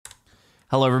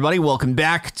Hello, everybody. Welcome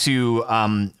back to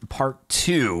part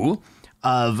 2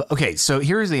 of... Okay, so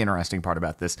here's the interesting part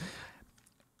about this.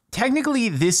 Technically,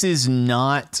 this is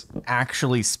not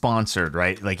actually sponsored,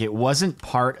 right? Like, it wasn't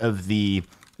part of the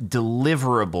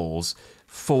deliverables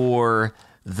for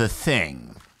the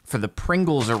thing, for the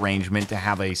Pringles arrangement to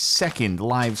have a second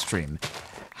live stream.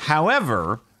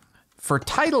 However, for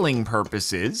titling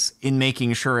purposes, in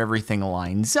making sure everything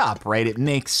lines up, right? It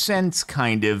makes sense,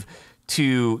 kind of,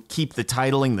 to keep the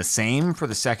titling the same for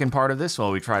the second part of this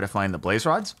while we try to find the blaze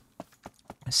rods.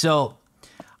 So,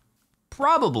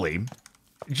 probably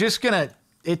just gonna,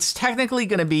 it's technically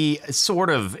gonna be sort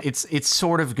of, it's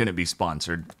sort of gonna be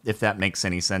sponsored, if that makes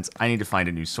any sense. I need to find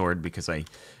a new sword because I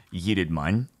yeeted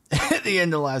mine at the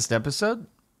end of last episode.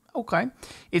 Okay.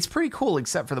 It's pretty cool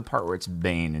except for the part where it's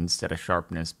Bane instead of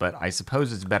Sharpness, but I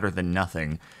suppose it's better than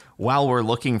nothing while we're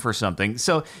looking for something.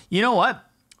 So, you know what?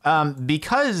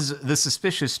 Because the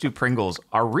Suspicious Stew Pringles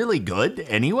are really good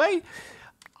anyway,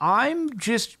 I'm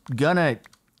just gonna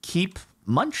keep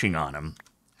munching on them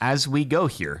as we go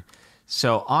here.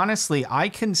 So honestly, I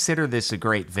consider this a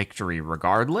great victory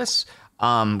regardless,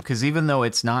 because even though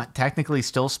it's not technically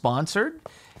still sponsored,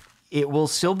 it will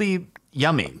still be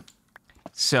yummy.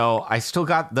 So I've still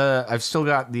got the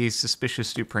Suspicious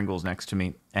Stew Pringles next to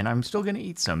me, and I'm still gonna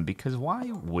eat some because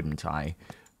why wouldn't I,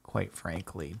 quite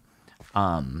frankly.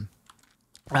 Okay,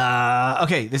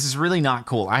 this is really not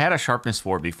cool. I had a sharpness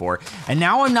 4 before, and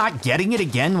now I'm not getting it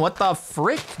again. What the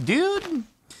frick, dude?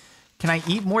 Can I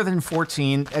eat more than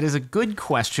 14? That is a good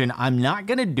question. I'm not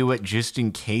gonna do it just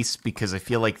in case because I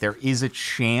feel like there is a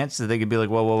chance that they could be like,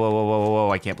 whoa, whoa, whoa, whoa, whoa,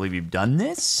 whoa, I can't believe you've done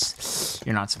this.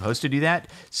 You're not supposed to do that.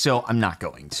 So I'm not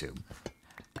going to.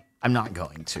 I'm not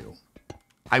going to.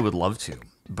 I would love to,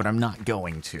 but I'm not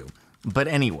going to. But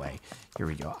anyway, here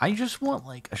we go. I just want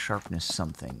like a sharpness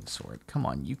something sword. Come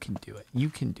on, you can do it. You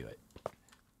can do it.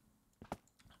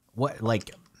 What,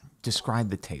 like, describe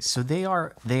the taste. So they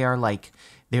are like,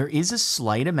 there is a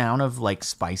slight amount of like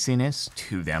spiciness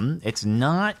to them. It's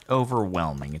not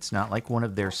overwhelming. It's not like one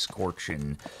of their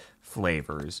scorching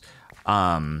flavors.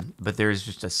 But there's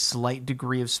just a slight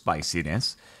degree of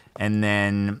spiciness. And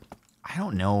then, I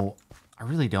don't know, I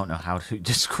really don't know how to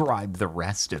describe the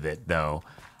rest of it though.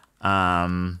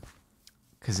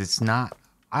 Because it's not,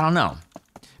 I don't know,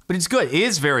 but it's good. It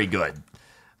is very good.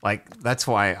 Like, that's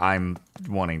why I'm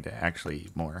wanting to actually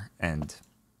eat more. And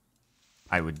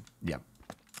I would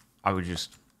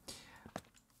just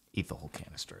eat the whole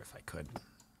canister if I could,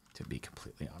 to be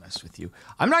completely honest with you.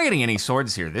 I'm not getting any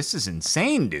swords here. This is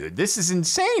insane, dude. This is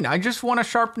insane. I just want a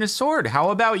sharpness sword. How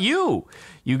about you?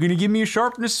 You gonna give me a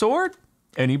sharpness sword?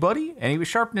 Anybody? Any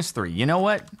sharpness 3? You know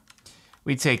what?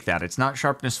 We take that. It's not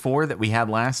sharpness 4 that we had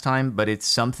last time, but it's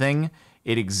something.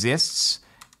 It exists,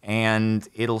 and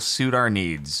it'll suit our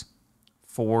needs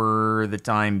for the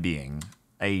time being,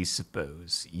 I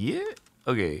suppose. Yeah?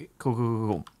 Okay,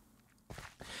 cool.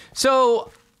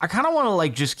 So, I kind of want to,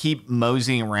 like, just keep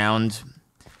moseying around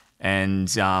and,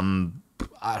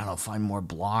 I don't know, find more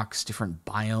blocks, different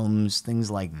biomes,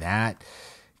 things like that.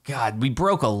 God, we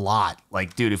broke a lot.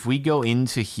 Like, dude, if we go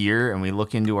into here and we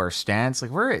look into our stats,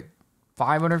 like, we're at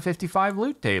 555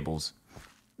 loot tables.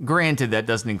 Granted, that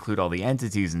doesn't include all the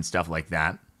entities and stuff like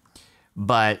that,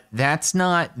 but that's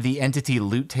not the entity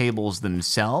loot tables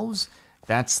themselves.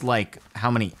 That's like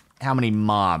how many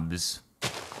mobs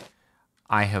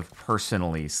I have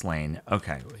personally slain.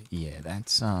 Okay, yeah,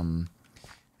 that's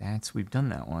we've done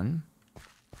that one.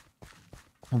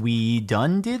 We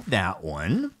done did that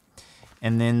one,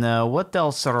 and then what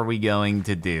else are we going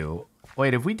to do?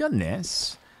 Wait, have we done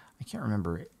this? I can't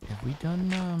remember. Have we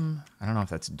done, I don't know if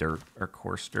that's dirt or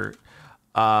coarse dirt.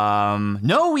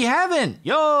 No, we haven't.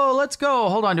 Yo, let's go.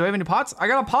 Hold on. Do I have any pots? I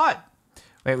got a pot.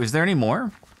 Wait, was there any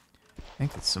more? I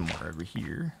think it's somewhere over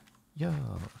here. Yo,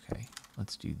 okay.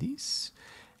 Let's do these.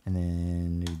 And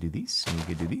then we do these. And we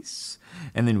could do these.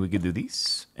 And then we could do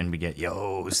these. And we get,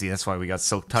 yo, see, that's why we got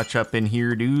Silk Touch up in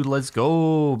here, dude. Let's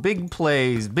go. Big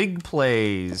plays. Big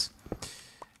plays.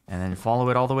 And then follow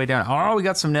it all the way down. Oh, we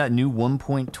got some new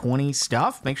 1.20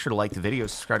 stuff. Make sure to like the video,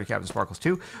 subscribe to Captain Sparkles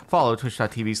too. Follow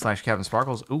twitch.tv/Captain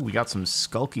Sparkles. Ooh, we got some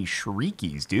skulky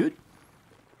shriekies, dude.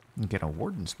 You get a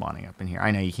warden spawning up in here.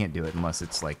 I know you can't do it unless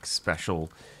it's like special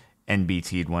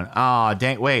NBT'd one. Ah,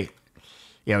 dang, wait.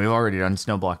 Yeah, we've already done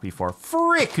Snowblock before.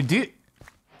 Frick, dude.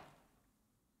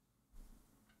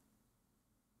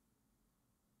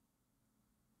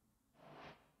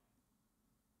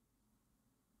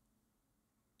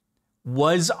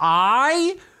 Was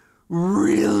I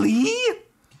really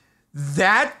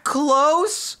that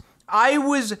close? I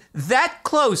was that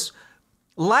close.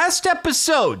 Last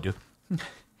episode,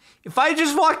 If I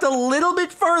just walked a little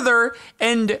bit further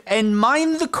and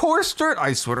mined the coarse dirt,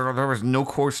 I swear to God, there was no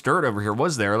coarse dirt over here,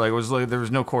 was there? Like, there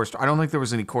was no coarse. I don't think there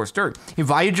was any coarse dirt.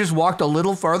 If I had just walked a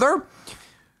little further,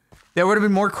 there would have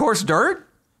been more coarse dirt,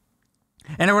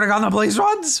 and I would have gotten the blaze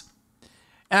rods,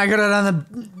 and I could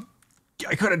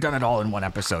have done it all in one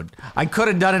episode. I could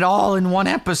have done it all in one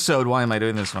episode. Why am I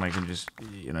doing this when I can just,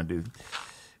 do?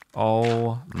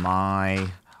 Oh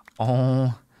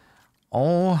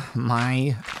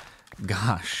my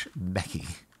gosh, Becky.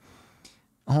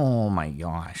 Oh my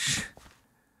gosh.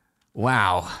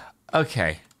 Wow.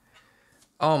 Okay.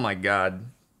 Oh my God.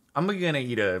 I'm gonna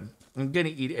eat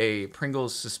a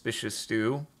Pringles suspicious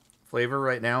stew flavor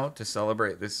right now to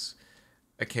celebrate this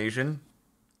occasion.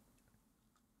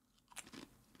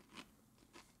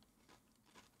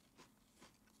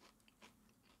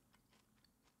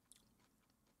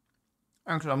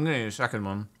 Actually, I'm gonna eat a second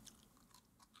one.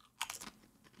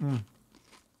 I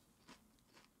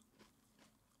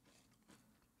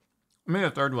made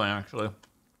a third one, actually.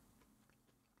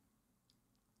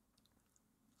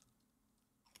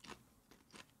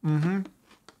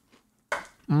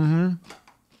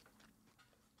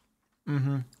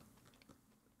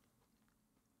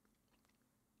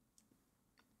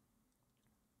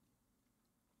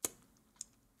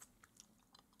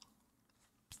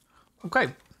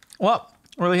 Okay. Well,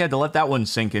 really had to let that one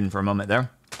sink in for a moment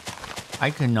there. I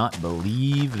cannot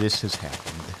believe this has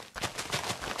happened.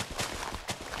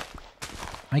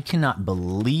 I cannot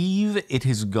believe it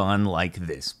has gone like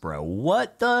this, bro.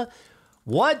 What the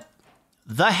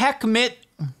heck, Mitt?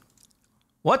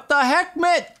 What the heck,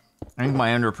 Mitt? I think my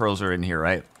underpearls are in here,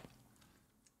 right?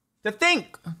 To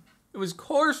think it was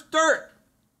coarse dirt.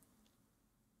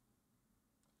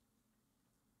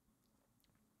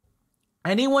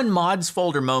 Anyone mods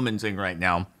folder momenting right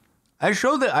now? I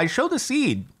show the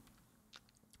seed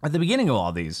at the beginning of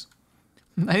all these.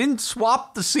 I didn't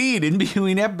swap the seed in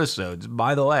between episodes,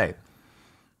 by the way.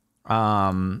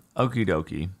 Okie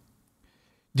dokie.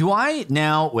 Do I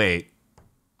now wait?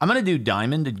 I'm gonna do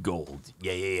diamond and gold.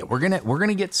 Yeah. We're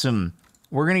gonna get some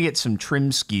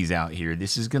trim skis out here.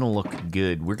 This is gonna look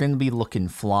good. We're gonna be looking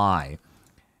fly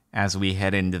as we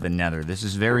head into the nether. This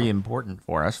is very important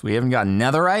for us. We haven't got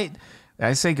netherite.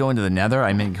 I say go into the nether,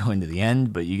 I meant go into the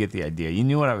end, but you get the idea. You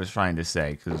knew what I was trying to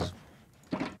say, because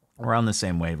we're on the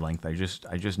same wavelength. I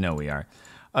just know we are.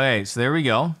 Okay, so there we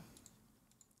go.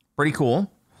 Pretty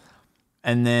cool.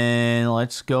 And then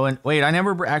let's go and... Wait, I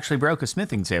never actually broke a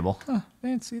smithing table. Huh,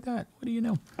 fancy that. What do you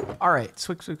know? All right,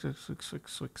 swick.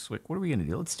 What are we going to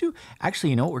do? Let's do...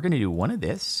 Actually, you know what? We're going to do one of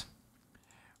this.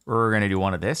 We're going to do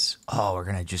one of this. Oh, we're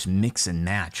going to just mix and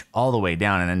match all the way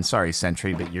down. And then, sorry,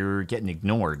 Sentry, but you're getting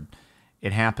ignored.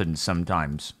 It happens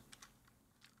sometimes.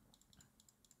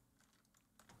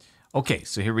 Okay,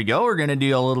 so here we go. We're going to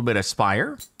do a little bit of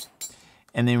spire.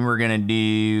 And then we're going to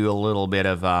do a little bit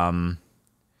of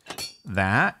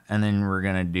that. And then we're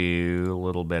going to do a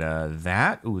little bit of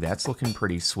that. Ooh, that's looking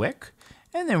pretty swick.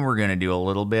 And then we're going to do a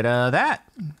little bit of that.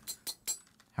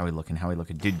 How we looking?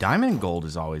 Dude, diamond and gold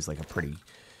is always like a pretty...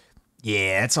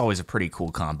 Yeah, it's always a pretty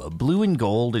cool combo. Blue and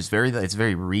gold is it's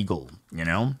very regal, you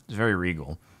know? It's very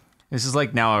regal. This is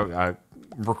like now a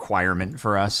requirement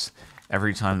for us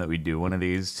every time that we do one of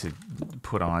these to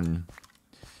put on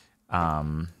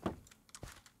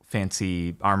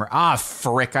fancy armor. Ah,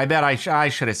 frick. I bet I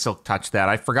should have silk touched that.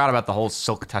 I forgot about the whole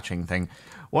silk touching thing.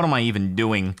 What am I even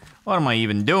doing? All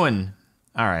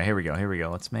right, here we go.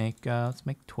 Let's make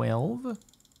 12.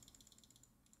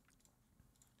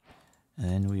 And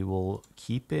then we will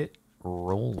keep it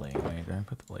rolling. Wait, did I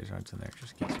put the blaze rods in there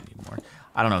just in case we need more?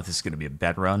 I don't know if this is going to be a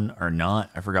bed run or not.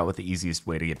 I forgot what the easiest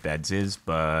way to get beds is,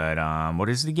 but what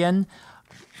is it again?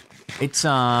 It's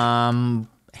heck,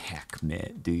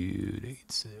 dude.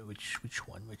 It's which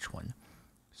one?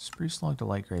 Spruce log to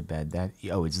light gray bed.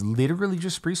 It's literally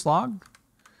just spruce log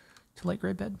to light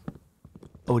gray bed.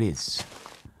 Oh, it is.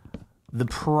 The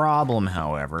problem,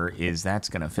 however, is that's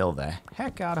going to fill the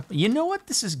heck out of... You know what?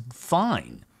 This is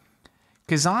fine.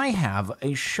 Because I have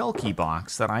a shulky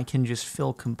box that I can just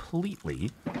fill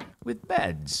completely with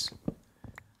beds.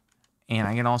 And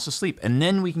I can also sleep. And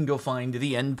then we can go find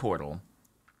the end portal.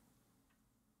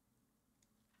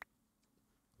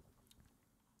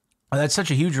 Oh, that's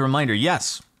such a huge reminder.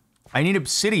 Yes, I need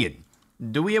obsidian.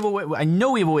 Do we have a way? I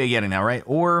know we have a way of getting that, right?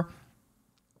 Or,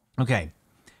 okay,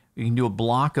 we can do a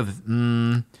block of...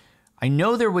 I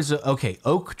know there was a... Okay,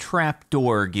 oak trap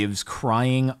door gives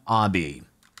crying obby.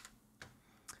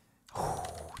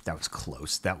 That was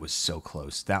close. That was so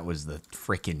close. That was the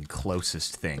freaking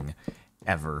closest thing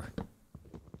ever.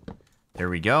 There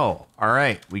we go. All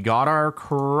right, we got our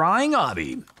crying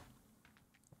obby.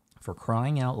 For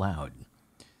crying out loud.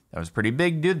 That was pretty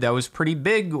big, dude. That was pretty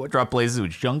big. What drop blazes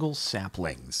with jungle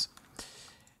saplings?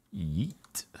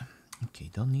 Yeet. Okay,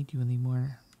 don't need you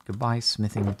anymore. Goodbye,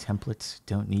 smithing templates.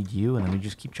 Don't need you. And then we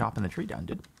just keep chopping the tree down,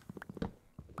 dude.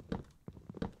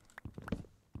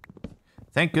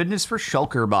 Thank goodness for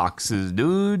shulker boxes,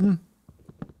 dude.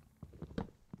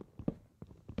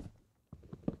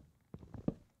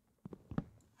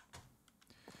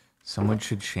 Someone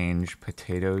should change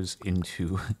potatoes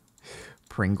into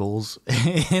Pringles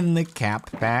in the cap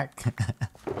pack.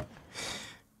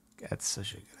 That's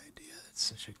such a good idea. That's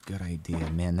such a good idea.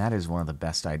 Man, that is one of the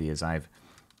best ideas I've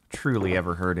truly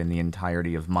ever heard in the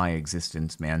entirety of my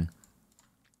existence, man.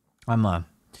 I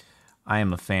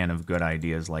am a fan of good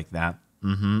ideas like that.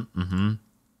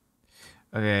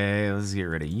 Okay, let's get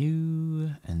rid of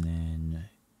you. And then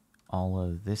all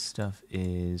of this stuff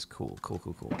is cool.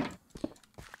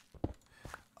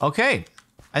 Okay,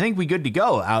 I think we good to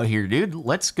go out here, dude.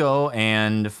 Let's go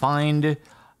and find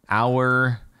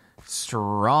our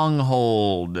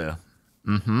stronghold.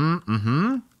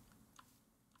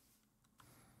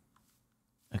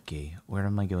 Okay, where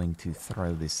am I going to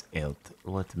throw this out?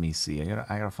 Let me see. I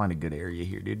gotta find a good area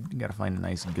here, dude. I gotta find a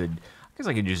nice good. I guess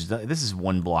I could just. This is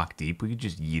 1 block deep. We could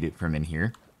just yeet it from in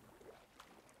here.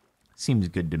 Seems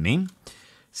good to me.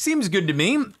 Seems good to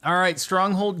me. All right,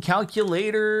 stronghold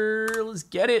calculator. Let's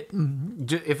get it.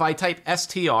 If I type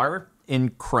STR in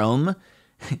Chrome,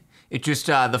 it just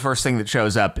the first thing that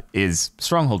shows up is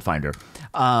stronghold finder.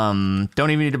 Don't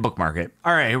even need to bookmark it.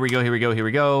 All right, here we go.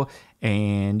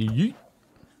 And yeet.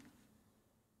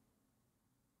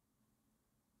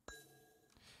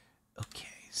 Okay,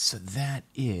 so that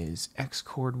is X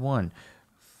chord 1,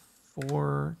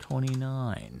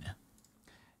 429,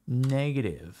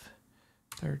 negative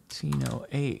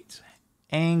 1308,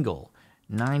 angle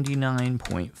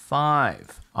 99.5.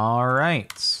 All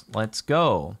right, let's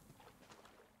go.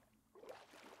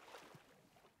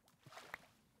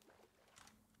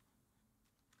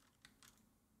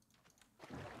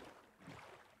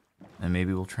 And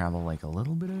maybe we'll travel like a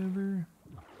little bit over.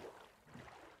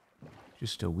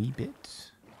 Just a wee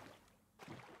bit.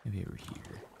 Maybe over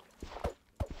here.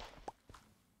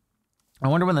 I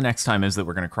wonder when the next time is that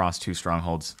we're going to cross 2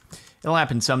 strongholds. It'll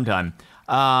happen sometime.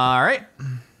 All right.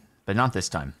 But not this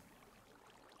time.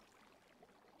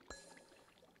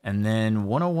 And then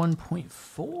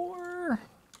 101.4.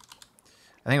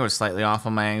 I think I was slightly off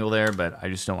on my angle there, but I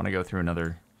just don't want to go through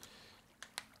another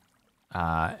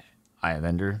eye of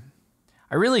Ender.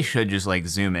 I really should just like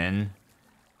zoom in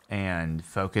and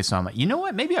focus on my... You know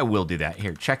what? Maybe I will do that.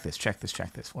 Here, check this.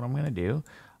 What I'm going to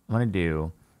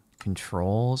do,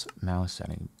 controls, mouse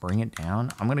setting, bring it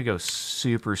down. I'm going to go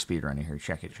super speedrunning here.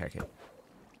 Check it.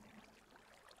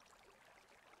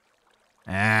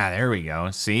 Ah, there we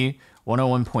go. See?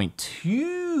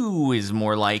 101.2 is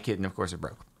more like it, and of course it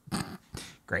broke.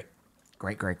 Great.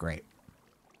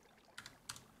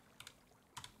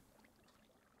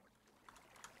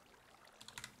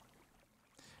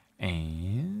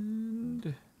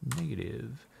 And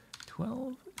negative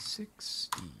 1260.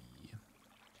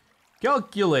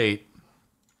 Calculate.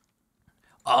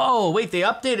 Oh, wait, they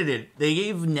updated it. They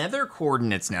gave nether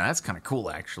coordinates now. That's kind of cool,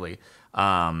 actually.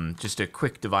 Just a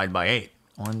quick divide by 8.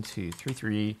 1, 2, 3,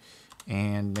 3,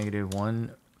 and negative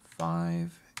 1,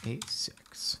 5, 8,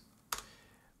 6.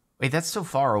 Wait, that's so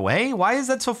far away? Why is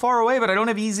that so far away? But I don't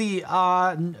have easy,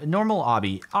 normal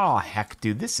obby. Oh, heck,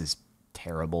 dude, this is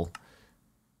terrible.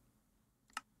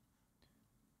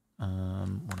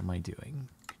 What am I doing?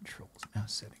 Controls,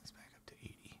 mouse settings, back up to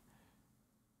 80.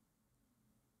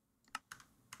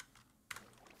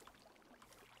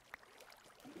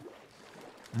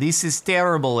 This is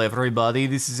terrible, everybody.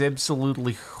 This is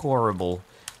absolutely horrible.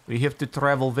 We have to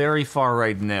travel very far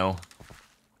right now.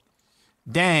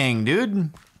 Dang,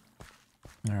 dude.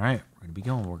 All right,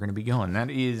 we're gonna be going. That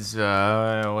is,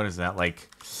 what is that, like?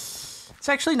 It's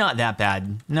actually not that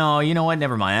bad. No, you know what?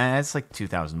 Never mind. It's like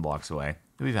 2,000 blocks away.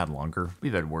 We've had longer.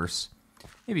 We've had worse.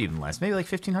 Maybe even less. Maybe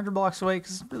like 1,500 blocks away,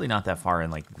 because it's really not that far in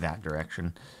like that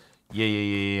direction.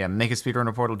 Yeah. Make a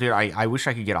speedrunner portal. Dude, I wish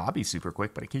I could get obby super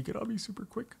quick, but I can't get obby super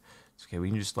quick. It's okay. We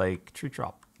can just like tree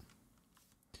drop.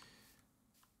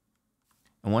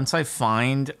 And once I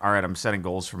find... All right, I'm setting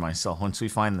goals for myself. Once we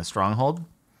find the stronghold,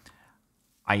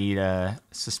 I eat a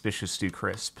suspicious stew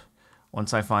crisp.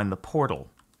 Once I find the portal,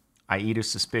 I eat a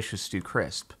suspicious stew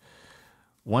crisp.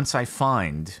 Once I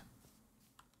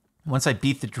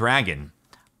beat the dragon,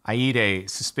 I eat a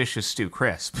suspicious stew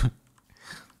crisp.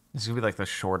 This is going to be like the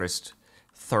shortest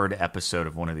 3rd episode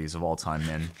of one of these of all time,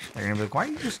 man. They're going to be like, why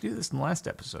didn't you just do this in the last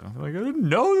episode? I'm like, I didn't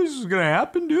know this was going to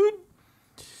happen, dude.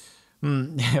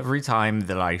 Every time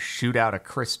that I shoot out a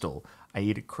crystal, I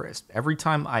eat a crisp. Every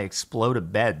time I explode a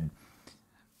bed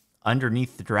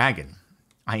underneath the dragon,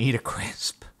 I eat a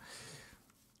crisp.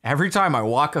 Every time I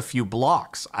walk a few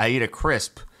blocks, I eat a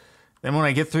crisp. Then when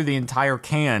I get through the entire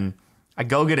can, I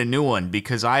go get a new one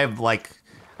because I have like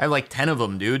 10 of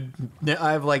them, dude.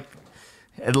 I have like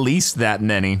at least that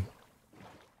many.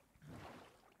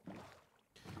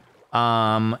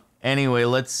 Anyway,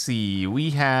 let's see.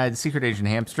 We had Secret Agent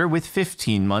Hamster with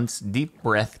 15 months, Deep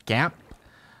Breath Gap.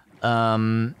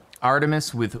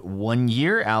 Artemis with 1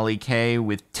 year, Ali K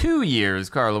with 2 years,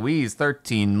 Carl Louise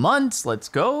 13 months, let's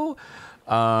go.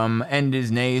 And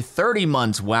Disney 30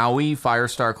 months, Wowie,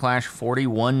 Firestar Clash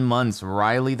 41 months,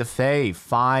 Riley the Fae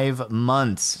 5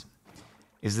 months.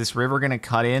 Is this river gonna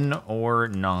cut in or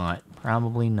not?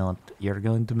 Probably not. You're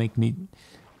going to make me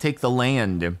take the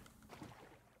land.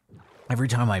 Every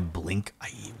time I blink, I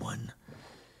eat one.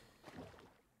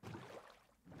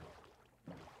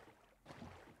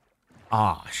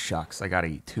 Ah, shucks. I gotta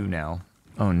eat 2 now.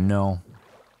 Oh, no.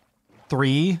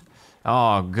 3?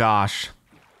 Oh, gosh.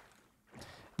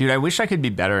 Dude, I wish I could be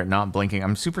better at not blinking.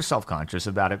 I'm super self-conscious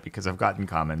about it because I've gotten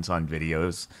comments on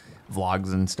videos,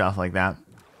 vlogs, and stuff like that.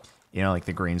 You know, like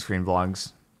the green screen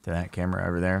vlogs to that camera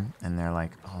over there. And they're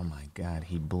like, oh, my God,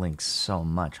 he blinks so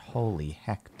much. Holy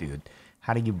heck, dude.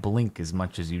 How do you blink as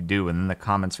much as you do? And then the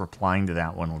comments replying to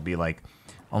that one will be like,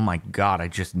 oh my God, I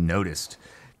just noticed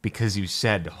because you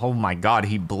said, oh my God,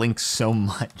 he blinks so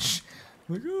much.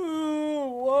 Like,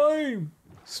 oh, why?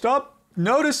 Stop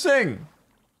noticing.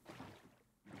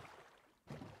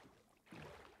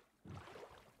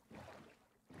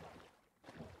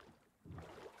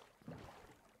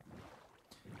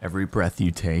 Every breath you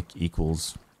take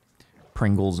equals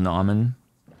Pringles Nomin.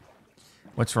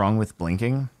 What's wrong with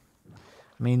blinking?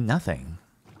 I mean, nothing.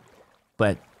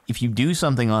 But if you do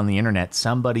something on the internet,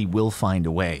 somebody will find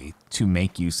a way to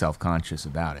make you self-conscious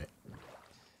about it.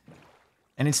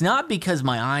 And it's not because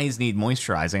my eyes need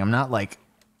moisturizing. I'm not like,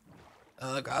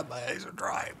 oh God, my eyes are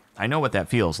dry. I know what that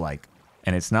feels like,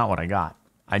 and it's not what I got.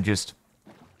 I just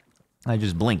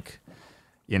blink,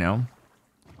 you know?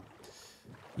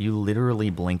 You literally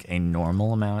blink a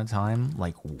normal amount of time?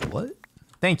 Like, what?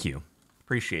 Thank you.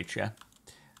 Appreciate you.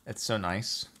 That's so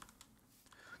nice.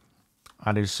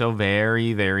 That is so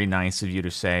very, very nice of you to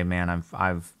say, man.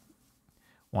 I've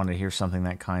wanted to hear something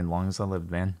that kind long as I lived,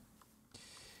 man.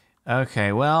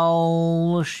 Okay,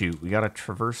 well, shoot. We got to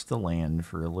traverse the land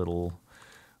for a little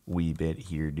wee bit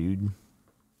here, dude.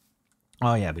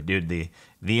 Oh, yeah, but dude, the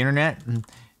internet,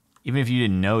 even if you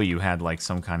didn't know you had like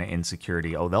some kind of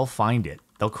insecurity, oh, they'll find it.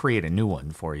 They'll create a new one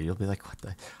for you. You'll be like, what the?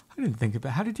 I didn't think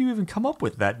about. How did you even come up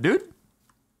with that, dude?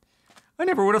 I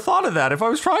never would have thought of that if I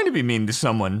was trying to be mean to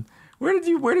someone. Where did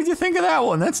you think of that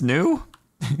one? That's new.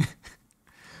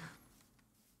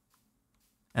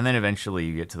 And then eventually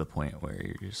you get to the point where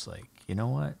you're just like, you know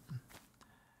what?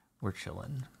 We're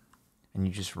chilling. And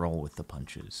you just roll with the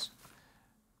punches.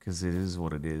 Because it is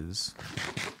what it is.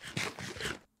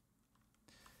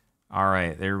 All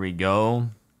right, there we go.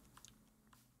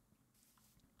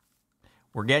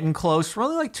 We're getting close. We're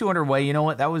only like 200 away. You know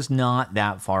what? That was not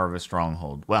that far of a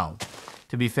stronghold. Well,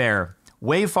 to be fair,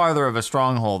 way farther of a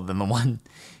stronghold than the one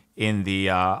in the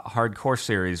hardcore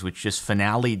series, which just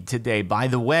finale'd today. By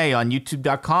the way, on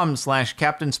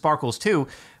youtube.com/CaptainSparkles2,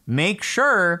 make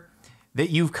sure that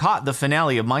you've caught the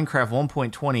finale of Minecraft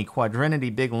 1.20 Quadrinity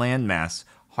Big Landmass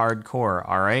Hardcore,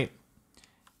 all right?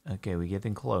 Okay, we're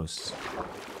getting close.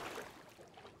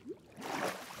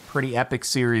 Pretty epic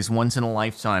series, once in a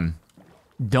lifetime.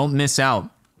 Don't miss out.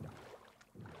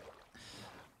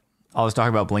 I was talking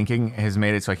about blinking has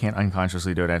made it so I can't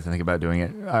unconsciously do it. I have to think about doing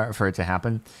it for it to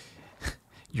happen.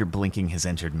 Your blinking has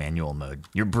entered manual mode.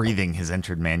 Your breathing has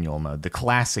entered manual mode. The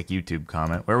classic YouTube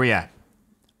comment. Where are we at?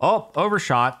 Oh,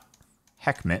 overshot.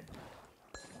 Heckmit.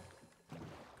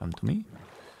 Come to me.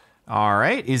 All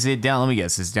right. Is it down? Let me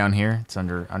guess. It's down here. It's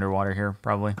underwater here,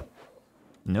 probably.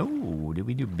 No. Did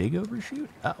we do big overshoot?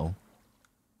 Uh-oh.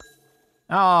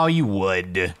 Oh, you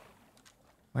would.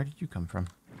 Where did you come from?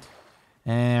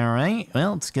 All right.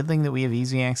 Well, it's a good thing that we have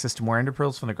easy access to more ender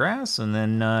pearls from the grass, and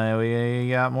then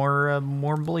we got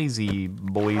more blazy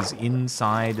boys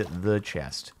inside the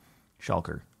chest.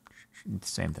 Shulker.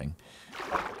 Same thing.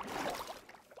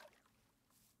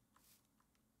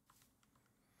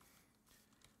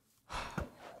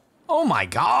 Oh my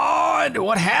God!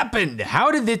 What happened?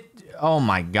 How did it? Oh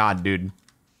my God, dude!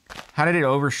 How did it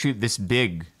overshoot this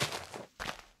big?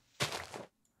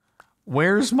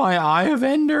 Where's my Eye of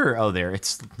Ender? Oh, there.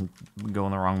 It's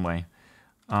going the wrong way.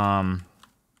 Bruh.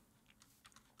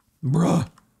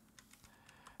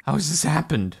 How has this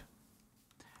happened?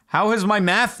 How has my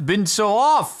math been so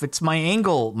off? It's my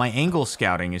angle. My angle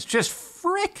scouting is just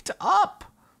fricked up.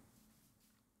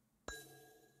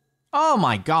 Oh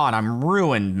my god, I'm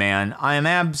ruined, man. I am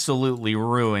absolutely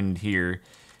ruined here.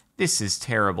 This is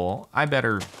terrible. I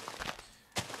better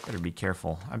be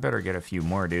careful. I better get a few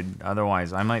more, dude.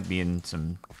 Otherwise, I might be in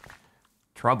some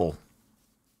trouble.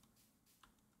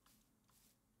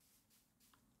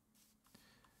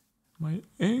 My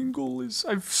angle is...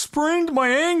 I've sprained my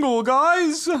angle,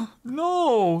 guys!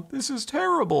 No, this is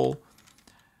terrible.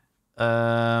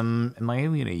 Am I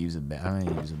even gonna use a bed? I'm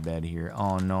gonna use a bed here.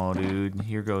 Oh no, dude.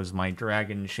 Here goes my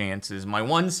dragon chances. My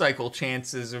one cycle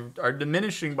chances are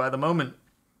diminishing by the moment.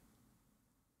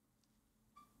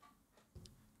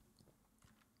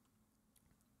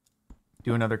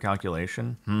 Do another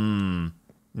calculation?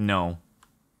 No.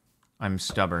 I'm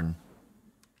stubborn.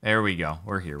 There we go.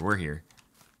 We're here. We're here.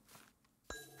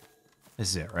 This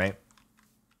is it, right?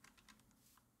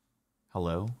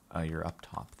 Hello? Oh, you're up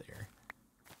top there.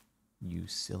 You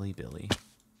silly Billy.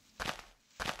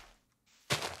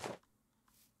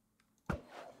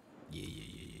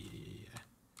 Yeah.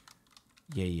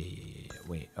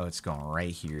 Wait, oh, it's going right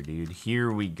here, dude.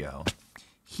 Here we go.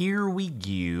 Here we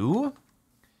go.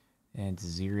 And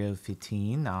 0,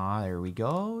 15. Ah, there we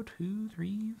go. 2,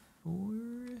 3, 4.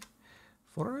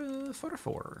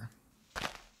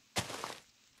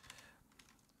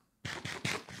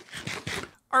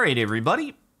 All right,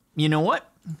 everybody. You know what?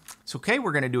 It's okay.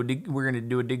 We're gonna do a dig. We're gonna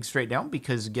do a dig straight down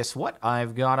because guess what?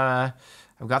 I've got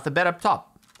the bed up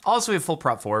top. Also, we have full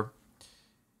prop 4.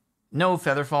 No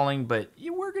feather falling, but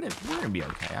we're gonna be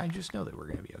okay. I just know that we're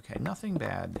gonna be okay. Nothing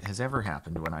bad has ever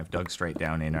happened when I've dug straight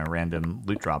down in a random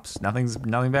loot drops. Nothing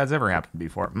bad's ever happened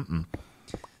before.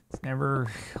 It's never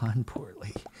gone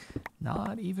poorly.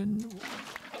 Not even.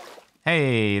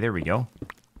 Hey, there we go.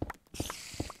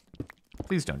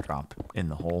 Please don't drop in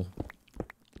the hole.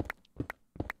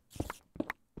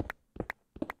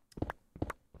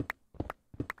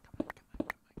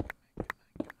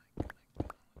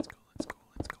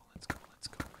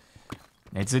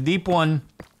 It's a deep one.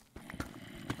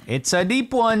 It's a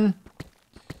deep one.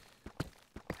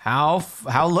 How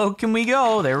low can we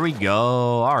go? There we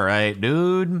go. All right,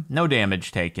 dude. No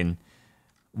damage taken.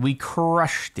 We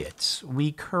crushed it.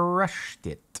 We crushed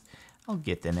it. I'll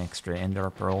get an extra ender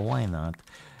pearl. Why not?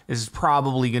 This is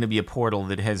probably going to be a portal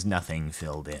that has nothing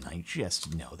filled in. I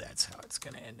just know that's how it's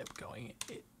going to end up going.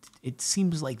 It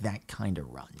seems like that kind of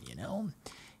run, you know?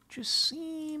 Just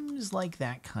seems like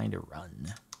that kind of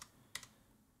run.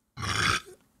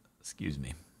 Excuse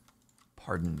me.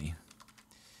 Pardon me.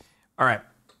 All right.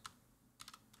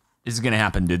 This is going to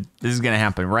happen, dude. This is going to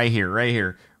happen right here, right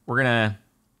here. We're going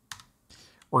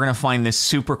to find this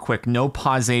super quick. No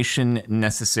pausation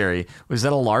necessary. Was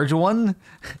that a large one?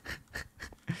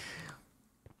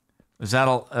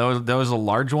 That was a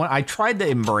large one? I tried to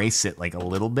embrace it like a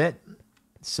little bit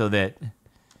so that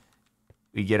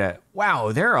we get a...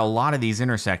 Wow, there are a lot of these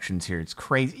intersections here. It's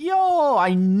crazy. Yo,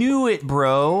 I knew it,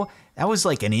 bro. That was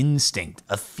like an instinct,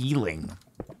 a feeling.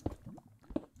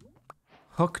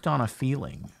 Hooked on a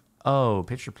feeling. Oh,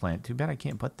 pitcher plant. Too bad I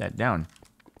can't put that down.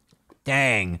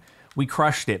 Dang, we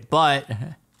crushed it, but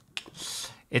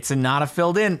it's not a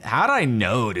filled in. How did I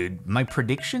know, dude? My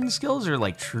prediction skills are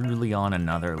like truly on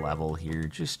another level here.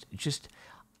 Just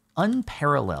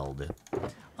unparalleled.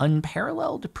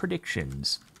 Unparalleled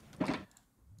predictions.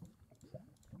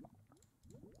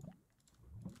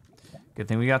 Good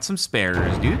thing we got some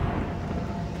spares, dude.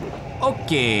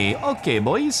 Okay,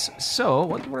 boys. So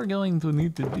what we're going to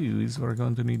need to do is we're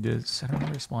going to need to set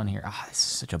another spawn here. Ah, this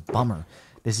is such a bummer.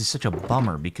 This is such a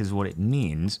bummer because what it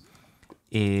means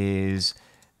is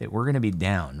that we're going to be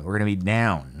down. We're going to be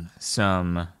down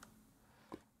some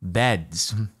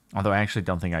beds. Although I actually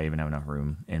don't think I even have enough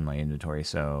room in my inventory,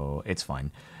 so it's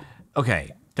fine. Okay,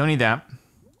 don't need that.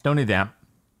 Don't need that.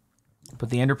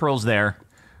 Put the ender pearls there.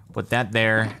 Put that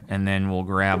there, and then we'll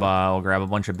grab a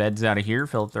bunch of beds out of here,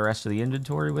 fill up the rest of the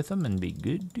inventory with them, and be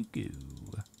good to go.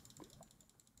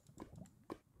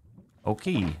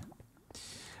 Okay.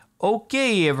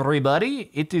 Okay, everybody,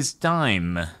 it is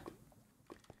time.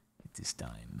 It is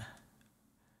time.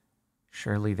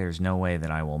 Surely there's no way that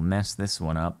I will mess this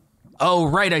one up. Oh,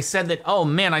 right, I said that, oh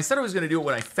man, I said I was gonna do it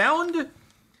when I found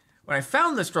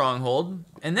the stronghold,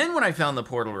 and then when I found the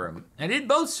portal room. I did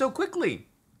both so quickly.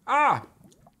 Ah!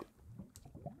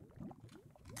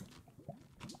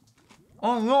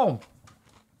 Oh no!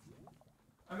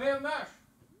 I made a mess.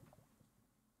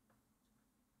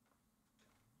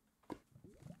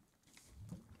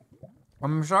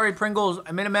 I'm sorry, Pringles.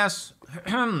 I made a mess.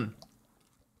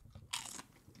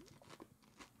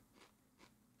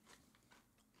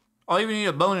 I'll even eat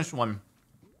a bonus one.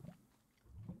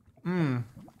 Mmm.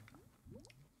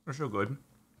 They're so good.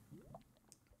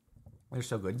 They're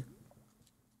so good.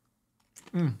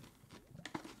 Mmm.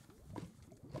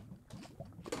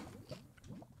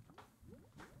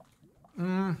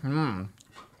 Mm-hmm.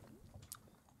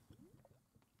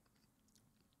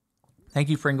 Thank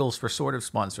you, Pringles, for sort of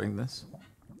sponsoring this.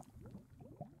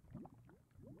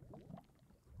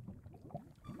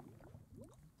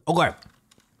 Okay.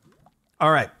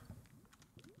 All right.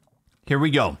 Here we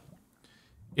go.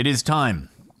 It is time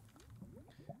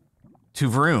to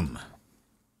vroom.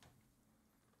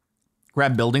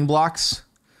 Grab building blocks.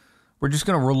 We're just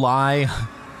going to rely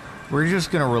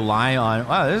on,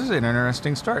 wow, this is an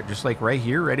interesting start. Just like right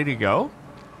here, ready to go.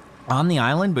 On the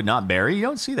island, but not bury. You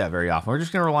don't see that very often. We're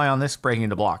just going to rely on this breaking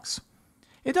into blocks.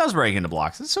 It does break into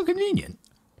blocks. It's so convenient.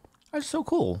 That's so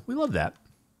cool. We love that.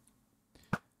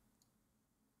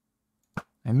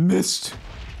 I missed.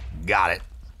 Got it.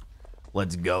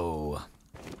 Let's go.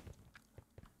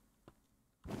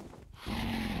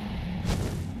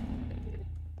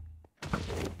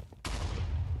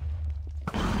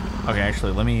 Okay,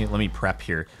 actually, let me prep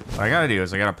here. What I gotta do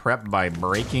is I gotta prep by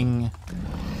breaking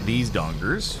these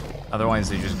dongers. Otherwise,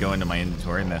 they just go into my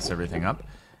inventory and mess everything up.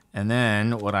 And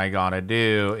then what I gotta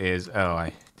do is, oh,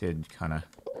 I did kind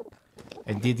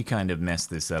of mess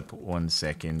this up. 1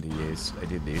 second. Yes, I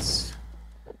did this.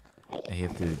 I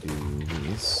have to do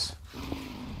this.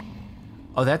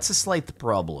 Oh, that's a slight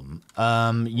problem.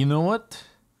 You know what?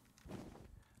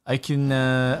 I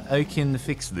can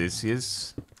fix this.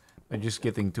 Yes. By just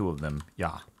getting 2 of them.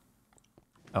 Yeah.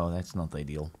 Oh, that's not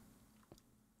ideal.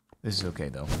 This is okay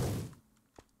though.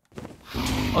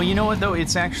 Oh, you know what though?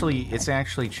 It's actually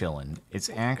chilling. It's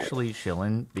actually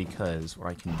chilling because what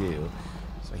I can do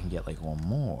is I can get like 1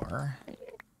 more.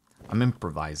 I'm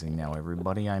improvising now,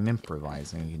 everybody. I'm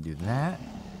improvising. You can do that.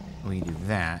 We can do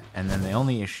that. And then the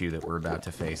only issue that we're about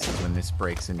to face is when this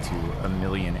breaks into a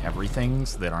million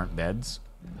everythings that aren't beds.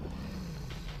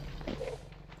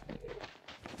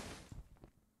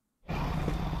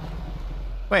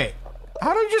 Wait,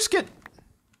 how did I just get...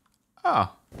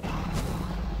 Oh.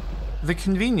 The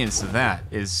convenience of that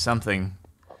is something...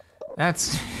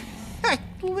 That's... It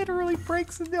literally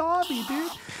breaks into hobby,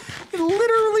 dude. It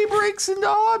literally breaks into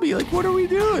hobby. Like, what are we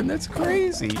doing? That's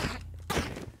crazy.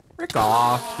 Frick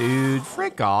off, dude.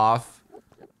 Frick off.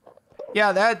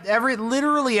 Yeah, that...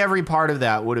 Literally every part of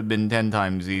that would have been 10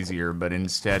 times easier, but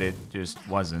instead it just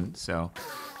wasn't, so...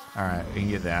 Alright, we can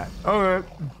get that. Okay.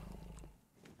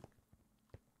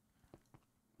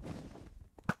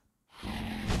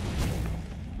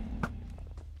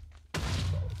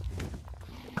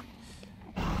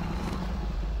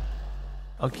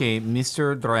 Okay,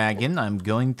 Mr. Dragon, I'm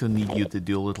going to need you to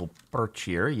do a little perch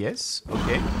here. Yes,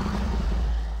 okay.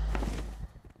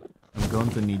 I'm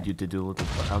going to need you to do a little...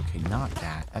 Okay, not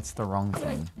that. That's the wrong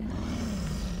thing.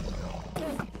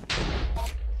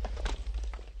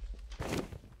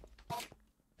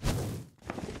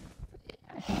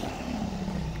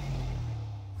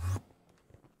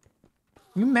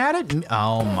 You mad at me?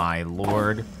 Oh my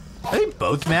lord. Are they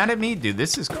both mad at me? Dude,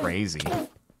 this is crazy.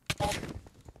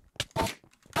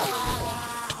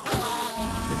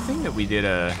 That we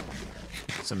did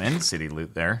some End City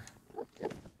loot there.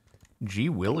 Gee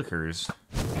willikers.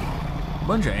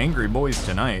 Bunch of angry boys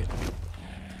tonight.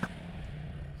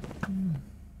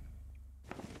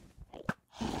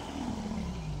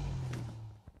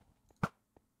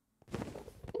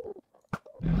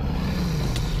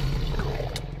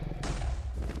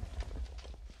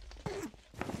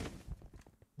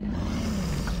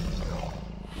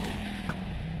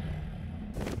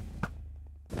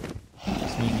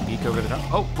 Over the top.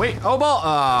 Oh, wait. Oh, ball.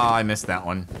 Oh, I missed that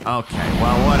one. Okay.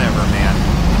 Well, whatever, man.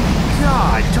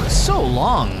 God, it took so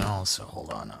long. Also,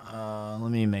 hold on. Let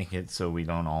me make it so we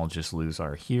don't all just lose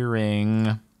our hearing.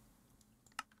 Here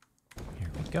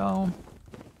we go.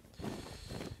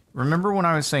 Remember when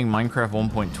I was saying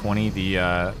Minecraft 1.20,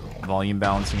 the volume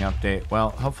balancing update? Well,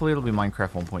 hopefully it'll be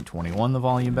Minecraft 1.21, the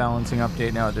volume balancing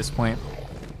update now at this point.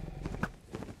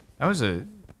 That was a...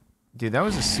 Dude, that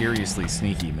was a seriously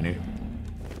sneaky maneuver.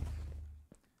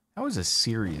 That was a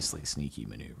seriously sneaky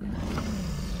maneuver.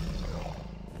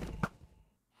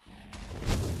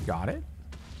 Got it?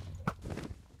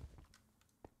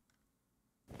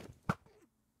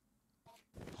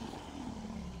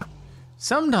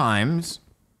 Sometimes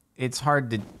it's hard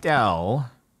to tell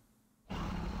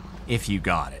if you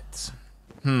got it.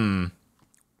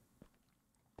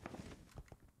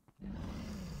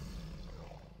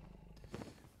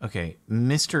 Okay,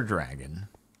 Mr. Dragon.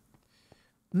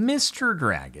 Mr.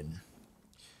 Dragon,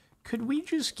 Could we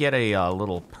just get a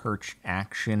little perch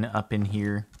action up in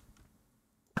here?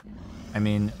 I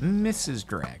mean, Mrs.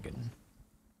 Dragon.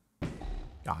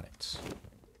 Got it.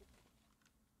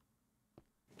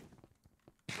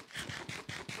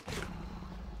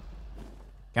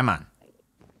 Come on.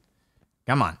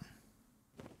 Come on.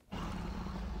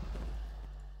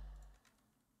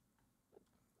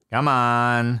 Come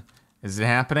on. Is it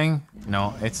happening?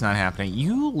 No, it's not happening.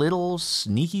 You little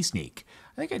sneaky sneak.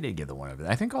 I think I did get the one over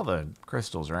there. I think all the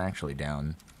crystals are actually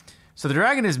down. So the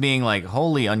dragon is being like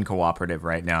wholly uncooperative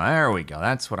right now. There we go.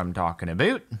 That's what I'm talking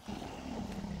about.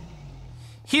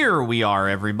 Here we are,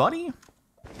 everybody.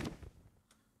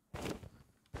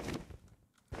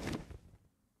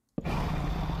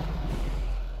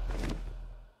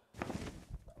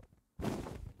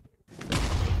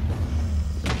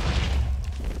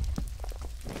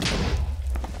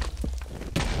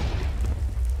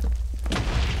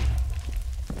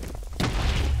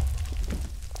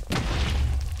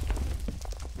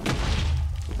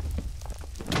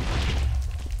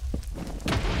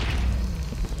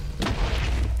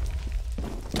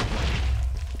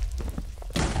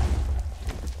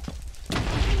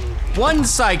 One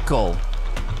cycle.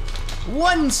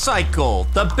 One cycle.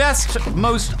 The best,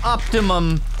 most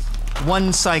optimum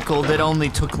one cycle that only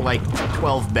took like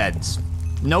 12 beds.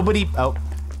 Nobody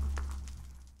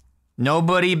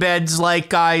beds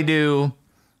like I do.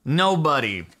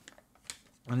 Nobody.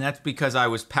 And that's because I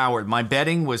was powered. My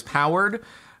bedding was powered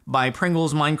by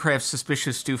Pringles Minecraft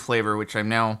Suspicious Stew flavor, which I'm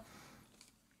now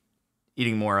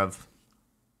eating more of.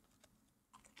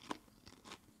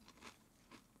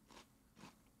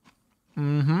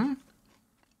 Mm-hmm.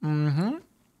 Mm-hmm.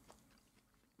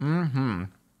 Mm-hmm.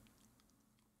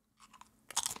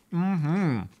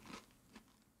 Mm-hmm.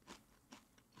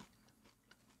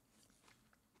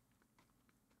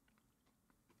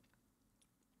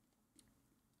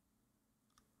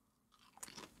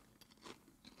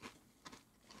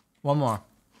 One more.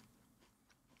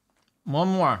 One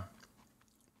more.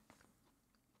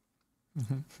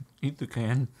 Eat the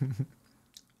can.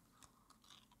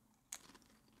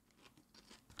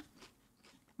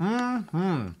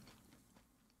 Mm-hmm.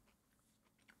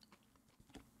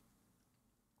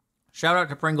 Shout out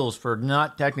to Pringles for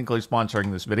not technically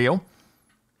sponsoring this video,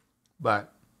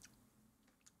 but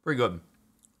pretty good.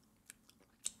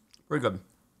 Pretty good.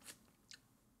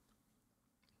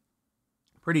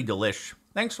 Pretty delish.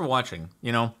 Thanks for watching,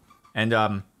 you know,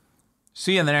 and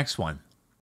see you in the next one.